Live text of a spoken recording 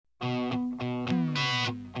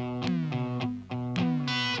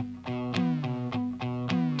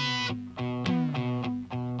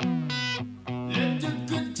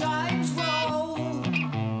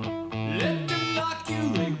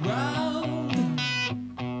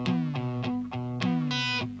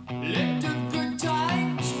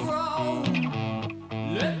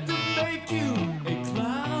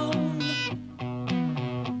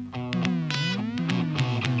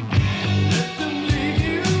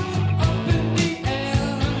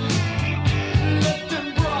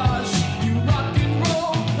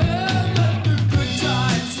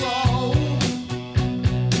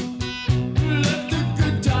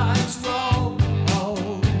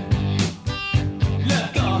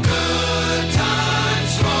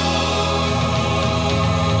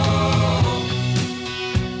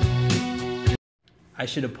I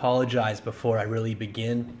should apologize before I really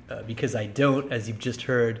begin because I don't, as you've just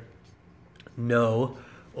heard, know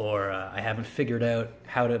or I haven't figured out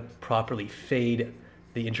how to properly fade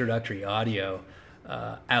the introductory audio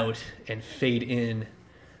out and fade in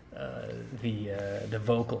the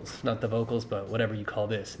vocals, not the vocals, but whatever you call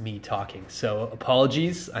this, me talking. So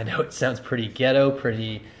apologies. I know it sounds pretty ghetto,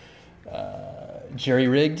 pretty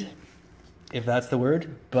jerry-rigged, if that's the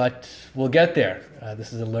word, but we'll get there.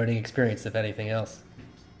 This is a learning experience, if anything else.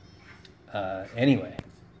 Anyway,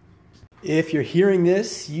 if you're hearing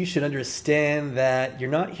this, you should understand that you're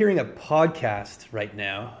not hearing a podcast right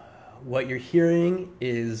now. What you're hearing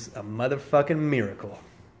is a motherfucking miracle.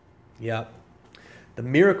 Yep. The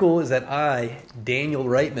miracle is that I, Daniel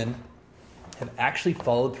Reitman, have actually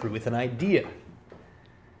followed through with an idea.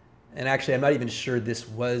 And actually, I'm not even sure this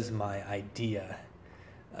was my idea.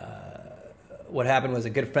 What happened was a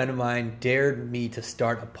good friend of mine dared me to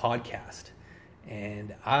start a podcast.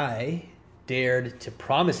 And I dared to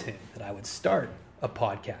promise him that I would start a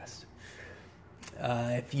podcast.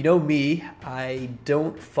 If you know me, I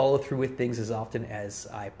don't follow through with things as often as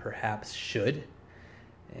I perhaps should.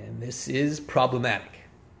 And this is problematic.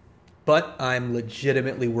 But I'm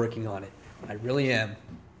legitimately working on it. I really am.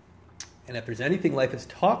 And if there's anything life has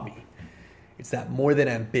taught me, it's that more than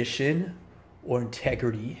ambition or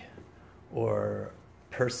integrity or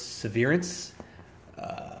perseverance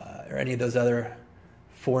or any of those other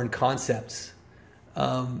foreign concepts,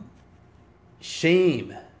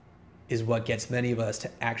 shame is what gets many of us to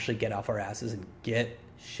actually get off our asses and get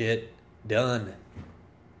shit done.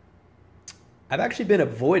 I've actually been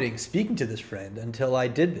avoiding speaking to this friend until I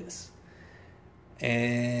did this.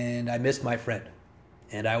 And I missed my friend.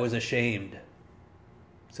 And I was ashamed.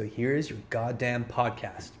 So here's your goddamn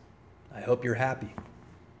podcast. I hope you're happy.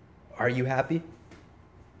 Are you happy?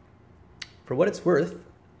 For what it's worth,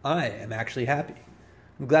 I am actually happy.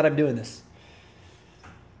 I'm glad I'm doing this.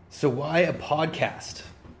 So why a podcast?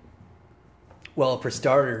 Well, for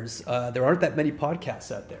starters, there aren't that many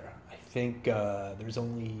podcasts out there. I think there's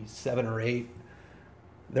only 7 or 8.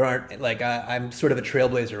 There aren't, I'm sort of a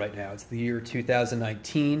trailblazer right now. It's the year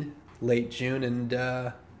 2019, late June, and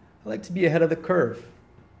I like to be ahead of the curve.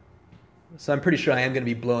 So I'm pretty sure I am going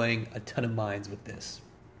to be blowing a ton of minds with this.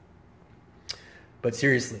 But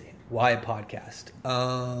seriously, why a podcast?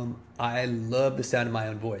 I love the sound of my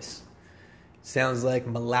own voice. It sounds like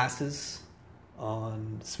molasses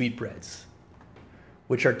on sweetbreads,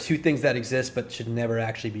 which are two things that exist but should never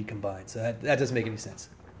actually be combined. So that doesn't make any sense.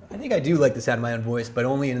 I think I do like the sound of my own voice, but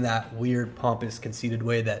only in that weird, pompous, conceited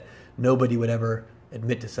way that nobody would ever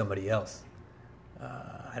admit to somebody else.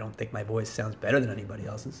 I don't think my voice sounds better than anybody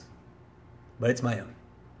else's, but it's my own.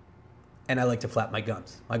 And I like to flap my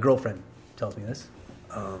gums. My girlfriend tells me this.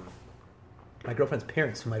 My girlfriend's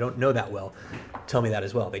parents, whom I don't know that well, tell me that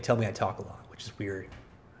as well. They tell me I talk a lot, which is weird.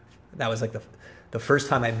 That was like the first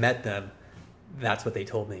time I met them, that's what they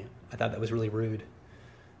told me. I thought that was really rude.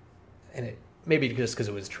 And it maybe just because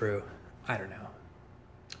it was true. I don't know.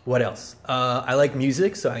 What else? I like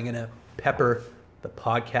music, so I'm going to pepper the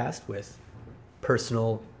podcast with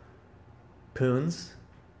personal poons.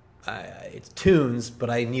 It's tunes,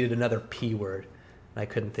 but I needed another P word. And I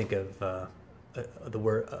couldn't think of the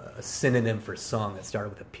word, a synonym for song that started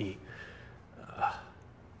with a P.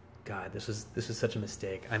 God, this was such a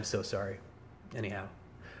mistake. I'm so sorry. Anyhow,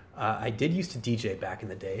 I did used to DJ back in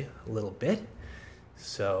the day a little bit,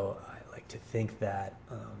 so I like to think that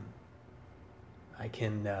I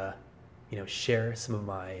can, share some of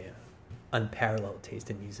my unparalleled taste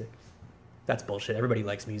in music. That's bullshit. Everybody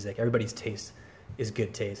likes music. Everybody's taste is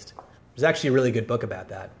good taste. There's actually a really good book about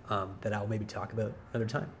that that I'll maybe talk about another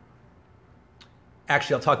time.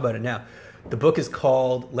 Actually, I'll talk about it now. The book is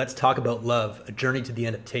called Let's Talk About Love, A Journey to the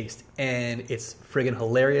End of Taste. And it's friggin'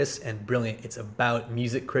 hilarious and brilliant. It's about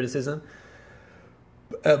music criticism.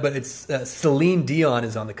 But it's Celine Dion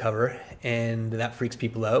is on the cover, and that freaks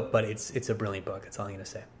people out, but it's a brilliant book. That's all I'm going to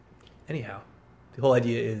say. Anyhow, the whole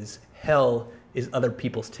idea is hell is other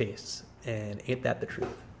people's tastes, and ain't that the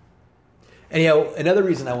truth? Anyhow, another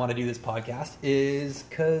reason I want to do this podcast is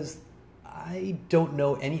because I don't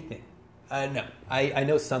know anything. No, I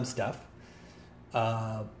know some stuff,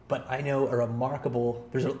 but I know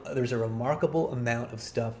there's a remarkable amount of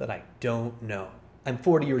stuff that I don't know. I'm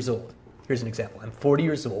 40 years old. Here's an example. I'm 40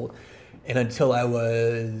 years old, and until I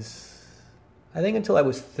was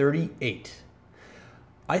 38,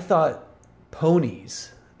 I thought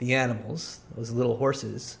ponies, the animals, those little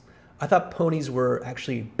horses, I thought ponies were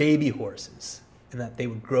actually baby horses and that they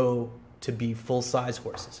would grow to be full-size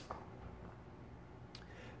horses.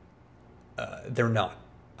 They're not.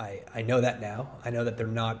 I know that now. I know that they're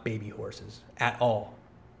not baby horses at all.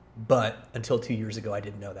 But until 2 years ago, I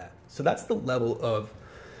didn't know that. So that's the level of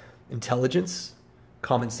intelligence,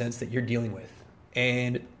 common sense that you're dealing with.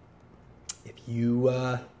 And if you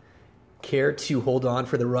care to hold on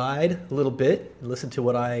for the ride a little bit and listen to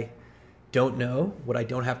what I don't know, what I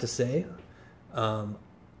don't have to say,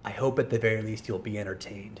 I hope at the very least you'll be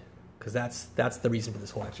entertained, because that's the reason for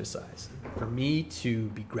this whole exercise. For me to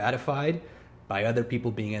be gratified by other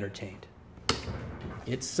people being entertained.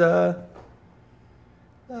 It's, you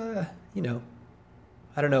know,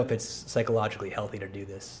 I don't know if it's psychologically healthy to do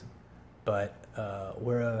this, but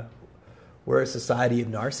we're a society of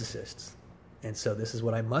narcissists, and so this is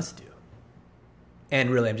what I must do. And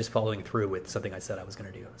really, I'm just following through with something I said I was going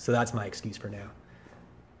to do. So that's my excuse for now.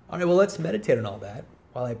 All right, well, let's meditate on all that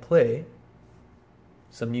while I play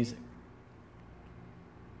some music.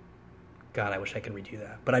 God, I wish I could redo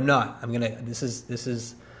that, but I'm not. I'm gonna. This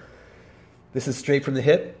is straight from the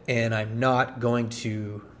hip, and I'm not gonna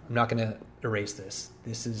erase this.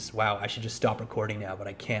 This is, wow, I should just stop recording now, but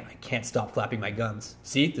I can't. I can't stop flapping my gums.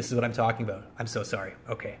 See, this is what I'm talking about. I'm so sorry.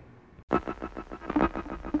 Okay.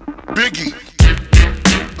 Biggie.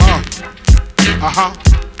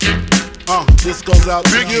 This goes out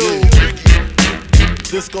to you.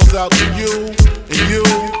 This goes out to you and you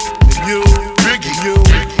and you and you.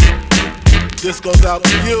 This goes out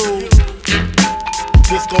to you.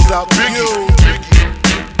 This goes out to you.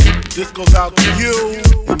 This goes out to you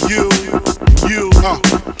and you and you.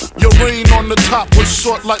 Your reign on the top was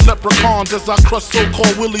short like leprechauns as I crush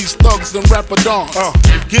so-called willies, thugs, and rapadons.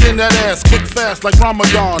 Get in that ass quick fast like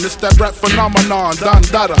Ramadan. It's that rap phenomenon, Don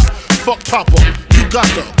Dada. Fuck Papa, you got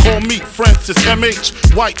to call me Francis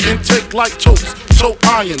MH. White intake like toast, toe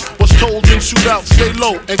iron. Was told in shootout, stay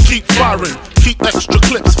low and keep firing. Keep extra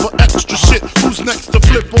clips for extra shit. Who's next to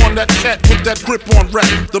flip on that cat with that grip on rap?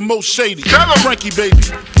 The most shady, Frankie baby.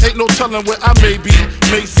 Ain't no telling where I may be.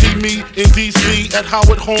 May see me in DC at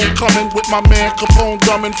Howard Homecoming with my man Capone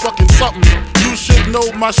drumming fucking something. You should know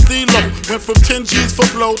my stilo. Went from 10 G's for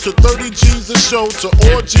blow to 30 G's a show to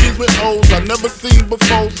orgies with O's I never seen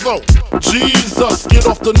before. So Jesus, get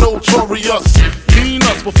off the notorious. Mean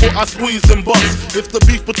us before I squeeze and bust. If the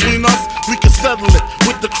beef between us, we can settle it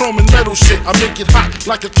with the chrome and metal shit. I make it hot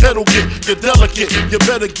like a kettle get. You're delicate, you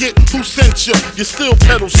better get who sent you. You still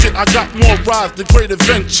pedal shit. I got more rides than Great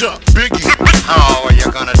Adventure. Biggie, how are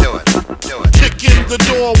you gonna do it? Do it. Kick in the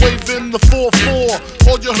door, waving the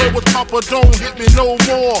 4-4. All you heard was Papa, don't hit me no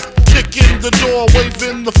more. Kick in the door,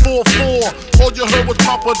 waving the 4-4. All you heard was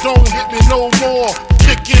Papa, don't hit me no more.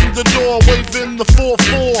 Kick in the door, waving the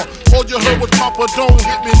 4-4. All you heard was Papa, don't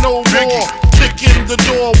hit me no more. Kick in the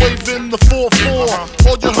door, waving the 4-4.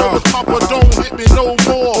 All you heard was Papa, don't hit me no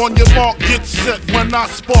more. On your mark, get set. When I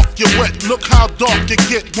spark you wet, look how dark you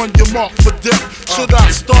get when you mark for death. Should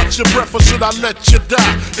I start your breath or should I let you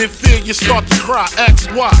die? In fear you start to cry, ask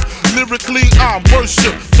why. Lyrically I'm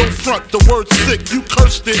worship, don't front the word sick. You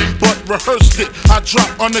cursed it, but rehearsed it. I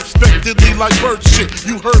drop unexpectedly like bird shit.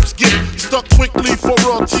 You herbs get stuck quickly for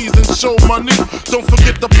royalties and show money. Don't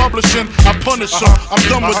forget the publishing, I punish them. I'm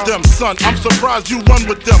done with them, son. I'm surprised you run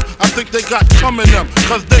with them. I think they got coming them,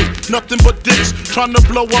 cause they nothing but dicks. Trying to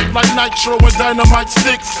blow up like nitro and dynamite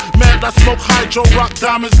sticks. Mad I smoke hydro, rock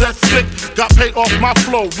diamonds, that's sick. Got paid off my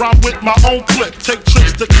flow, rhyme with my own clip. Take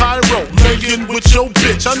trips to Cairo, laying with your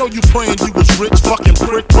bitch. I know you praying you was rich, fucking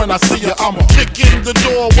prick. When I see you, I'ma kick in the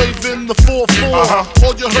door, waving the 4-4.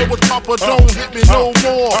 All you heard was Papa, don't hit me no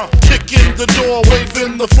more. Kick in the door,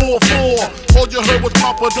 waving the 4-4. All you heard was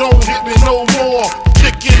Papa, don't hit me no more.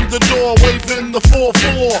 Kick in the door, waving the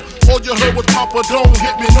 4-4. All you heard was Papa, don't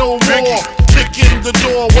hit me no more. Kick in the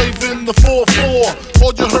door, waving the 4-4.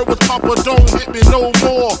 All you heard was Papa, don't hit me no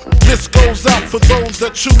more. This goes out for those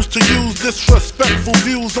that choose to use disrespectful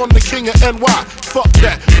views on the king of NY. Fuck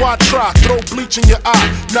that, why try? Throw bleach in your eye,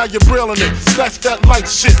 now you're brilling it. Snatch that light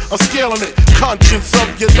shit, I'm scaling it. Conscience of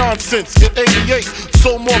your nonsense. In 88,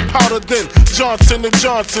 so more powder than Johnson &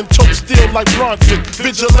 Johnson. Choke steel like Bronson.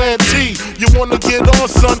 Vigilante, you wanna get on,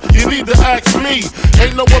 son? You need to ask me.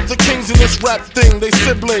 Ain't no other kings in this rap thing. They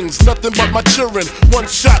siblings, nothing but my children. One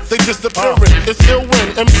shot, they disappearing. It's ill when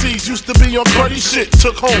MCs used to be on cruddy shit.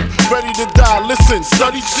 Took home, ready to die. Listen,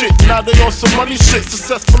 study shit. Now they on some money shit.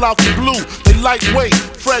 Successful out the blue. They lightweight,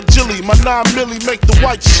 fragile. My 9 milli make the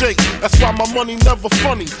white shake. That's why my money never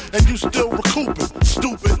funny, and you still recouping.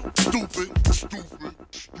 Stupid, stupid, stupid,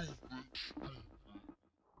 stupid.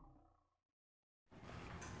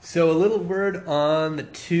 So a little word on the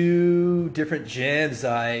two different jams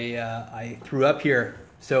I threw up here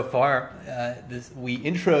so far. We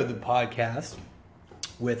introed the podcast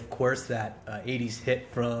with, of course, that 80s hit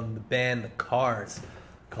from the band The Cars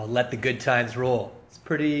called Let the Good Times Roll. It's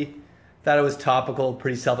pretty, thought it was topical,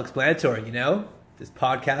 pretty self-explanatory, you know? This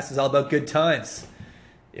podcast is all about good times.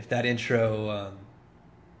 If that intro,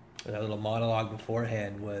 that little monologue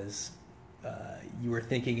beforehand was, you were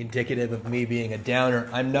thinking indicative of me being a downer,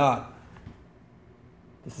 I'm not.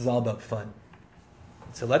 This is all about fun.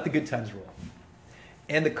 So let the good times roll.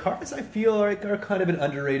 And the Cars, I feel, are kind of an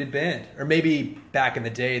underrated band. Or maybe back in the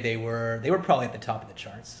day, they were probably at the top of the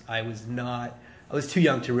charts. I was too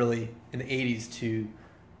young to really, in the 80s, to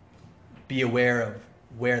be aware of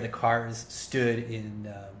where the Cars stood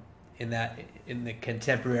in the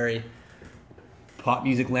contemporary pop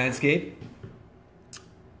music landscape.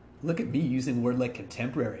 Look at me using a word like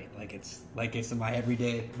contemporary, like it's in my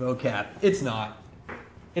everyday vocab. It's not.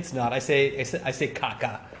 I say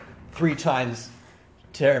caca 3 times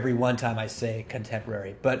to every 1 time I say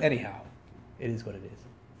contemporary. But anyhow, it is what it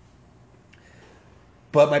is.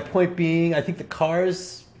 But my point being, I think the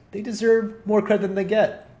Cars, they deserve more credit than they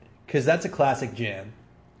get, because that's a classic jam,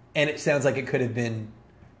 and it sounds like it could have been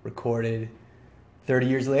recorded 30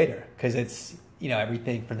 years later, because it's, you know,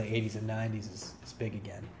 everything from the 80s and 90s is big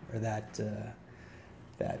again, or that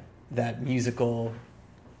musical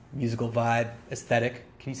vibe aesthetic.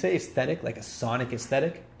 Can you say aesthetic, like a sonic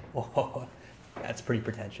aesthetic? Oh, that's pretty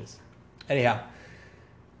pretentious. Anyhow,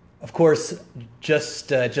 of course,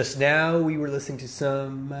 just now we were listening to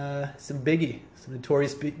some Biggie, some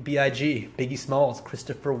Notorious B.I.G., Biggie Smalls,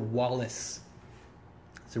 Christopher Wallace.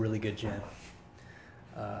 It's a really good jam,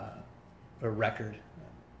 or record,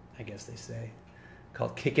 I guess they say,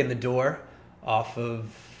 called "Kick in the Door," off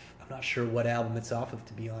of, I'm not sure what album it's off of,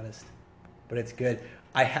 to be honest, but it's good.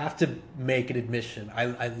 I have to make an admission.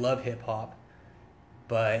 I love hip hop,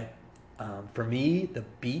 but for me, the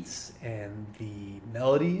beats and the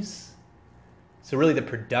melodies, so really the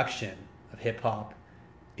production of hip hop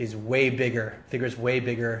figures way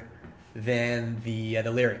bigger than the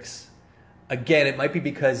lyrics. Again, it might be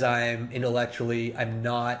because I'm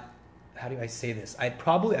not, how do I say this?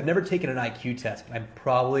 I've never taken an IQ test, but I'm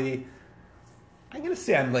going to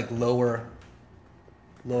say I'm like lower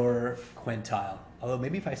quintile. Although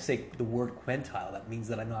maybe if I say the word quintile, that means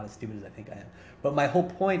that I'm not as stupid as I think I am. But my whole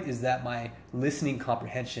point is that my listening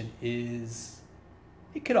comprehension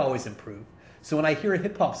it could always improve. So when I hear a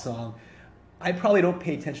hip hop song, I probably don't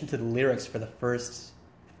pay attention to the lyrics for the first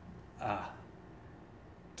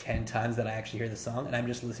 10 times that I actually hear the song, and I'm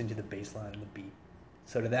just listening to the bass line and the beat.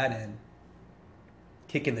 So to that end,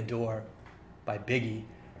 "Kick in the Door" by Biggie,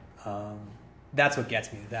 that's what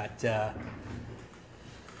gets me.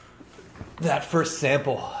 That first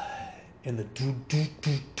sample in the do do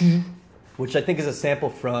do do, which I think is a sample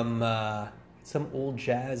from some old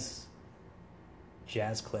jazz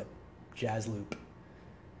clip, jazz loop,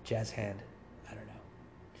 jazz hand. I don't know.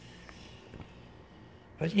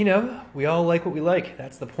 But you know, we all like what we like.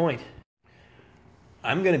 That's the point.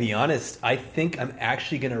 I'm going to be honest. I think I'm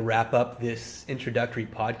actually going to wrap up this introductory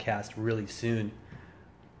podcast really soon.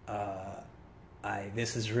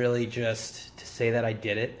 This is really just to say that I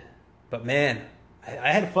did it. But man,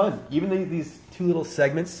 I had fun. Even these 2 little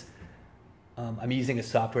segments, I'm using a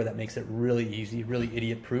software that makes it really easy, really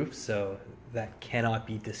idiot-proof, so that cannot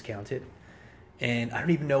be discounted. And I don't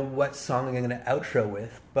even know what song I'm going to outro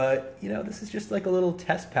with, but, you know, this is just like a little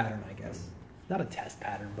test pattern, I guess. Not a test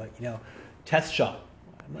pattern, but, you know, test shot.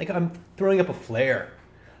 I'm throwing up a flare.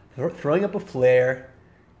 Throwing up a flare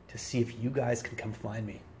to see if you guys can come find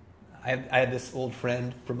me. I had this old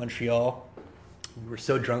friend from Montreal. We were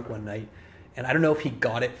so drunk one night, and I don't know if he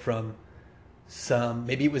got it from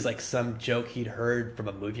maybe it was like some joke he'd heard from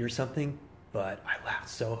a movie or something, but I laughed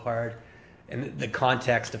so hard. And the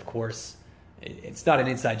context, of course, it's not an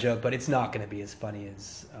inside joke, but it's not going to be as funny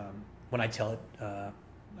as when I tell it.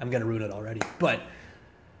 I'm going to ruin it already. But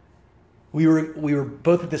we were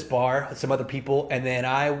both at this bar with some other people, and then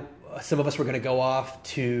some of us were going to go off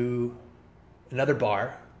to another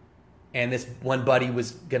bar, and this one buddy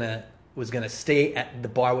was gonna stay at the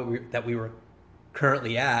bar that we were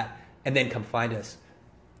currently at, and then come find us.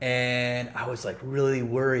 And I was like really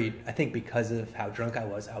worried. I think because of how drunk I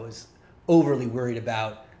was overly worried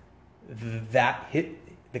about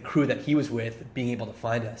the crew that he was with being able to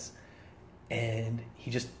find us. And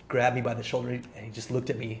he just grabbed me by the shoulder and he just looked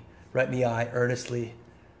at me right in the eye earnestly,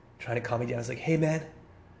 trying to calm me down. I was like, "Hey man,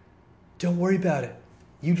 don't worry about it.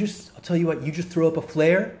 I'll tell you what, you just throw up a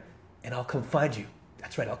flare and I'll come find you.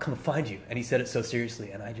 That's right, I'll come find you." And he said it so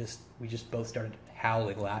seriously, and we just both started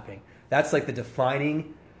howling, laughing. That's like the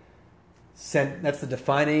defining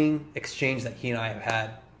exchange that he and I have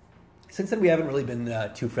had. since then we haven't really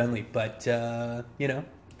been too friendly, but you know,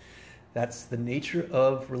 that's the nature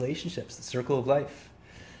of relationships, the circle of life.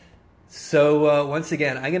 So once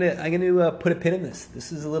again, I'm gonna put a pin in this.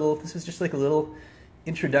 This is just like a little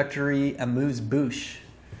introductory amuse bouche,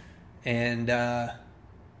 and I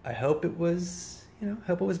hope it was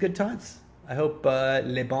good times. I hope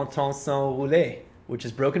les bons temps sont roulés, which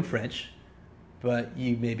is broken French, but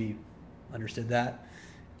you maybe understood that.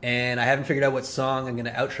 And I haven't figured out what song I'm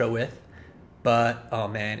gonna outro with, but oh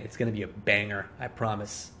man, it's gonna be a banger, I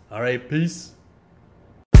promise. All right, peace.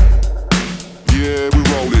 Yeah, we're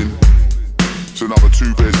rolling. It's another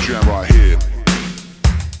two-bed jam right here.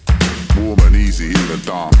 Warm and easy in the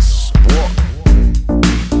dance. What?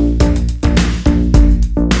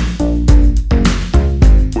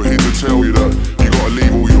 We're here to tell you that you gotta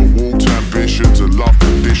leave all your warped ambitions and love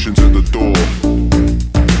conditions at the door.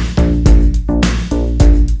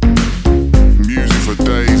 Music for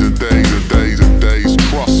days and days and days and days,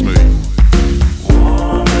 trust me.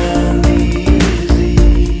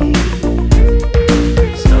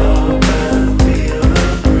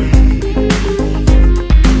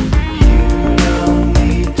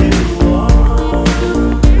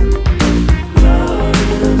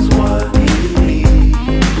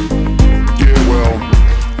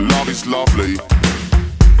 Lovely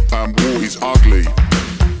and war is ugly.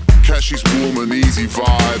 Catch these warm and easy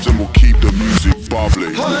vibes and we'll keep the music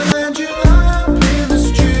bubbly. Highland July in the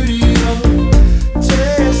studio,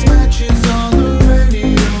 test matches on the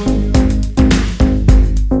radio.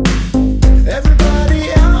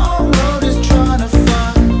 Everybody out on road is trying to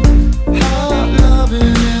find hot loving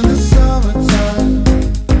in the summertime.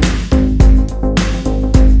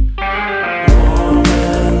 Warm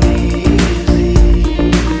and easy.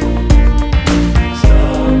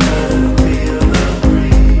 Stop and feel the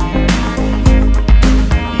breeze.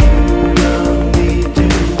 You don't need to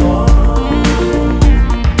want.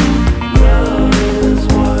 Love is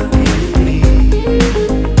what you need.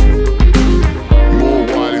 More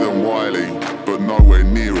wily than wily, but nowhere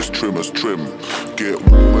near as trim. Get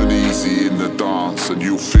warm and easy in the dance and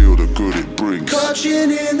you'll feel the good it brings.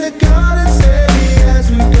 Clutching in the garden steady as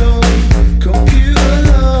we go. Computer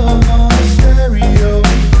love on stereo.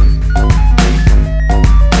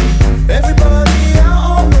 Everybody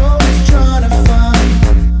out on road is trying to find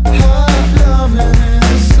hot loving in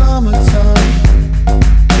the summertime.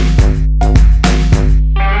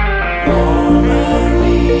 Warm and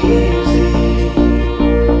easy.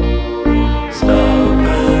 Stop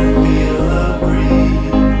and feel the breeze.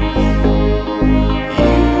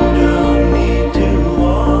 You don't need to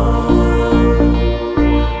want.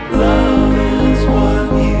 Love is what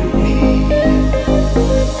you need.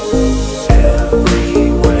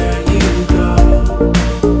 Everywhere you go,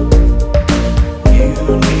 you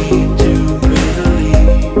need to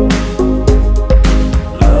believe.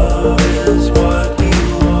 Love is what you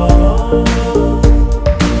want.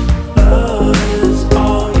 Love is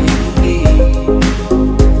all you need.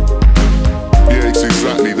 Yeah, it's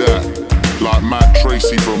exactly that. Like Matt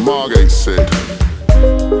Tracy from Margate said,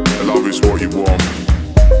 love is what you want.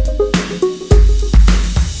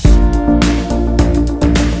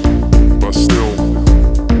 But still,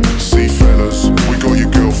 see fellas, we got your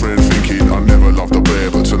girlfriend thinking I never loved a bear,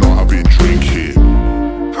 but tonight I've been drinking.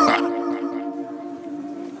 Ha!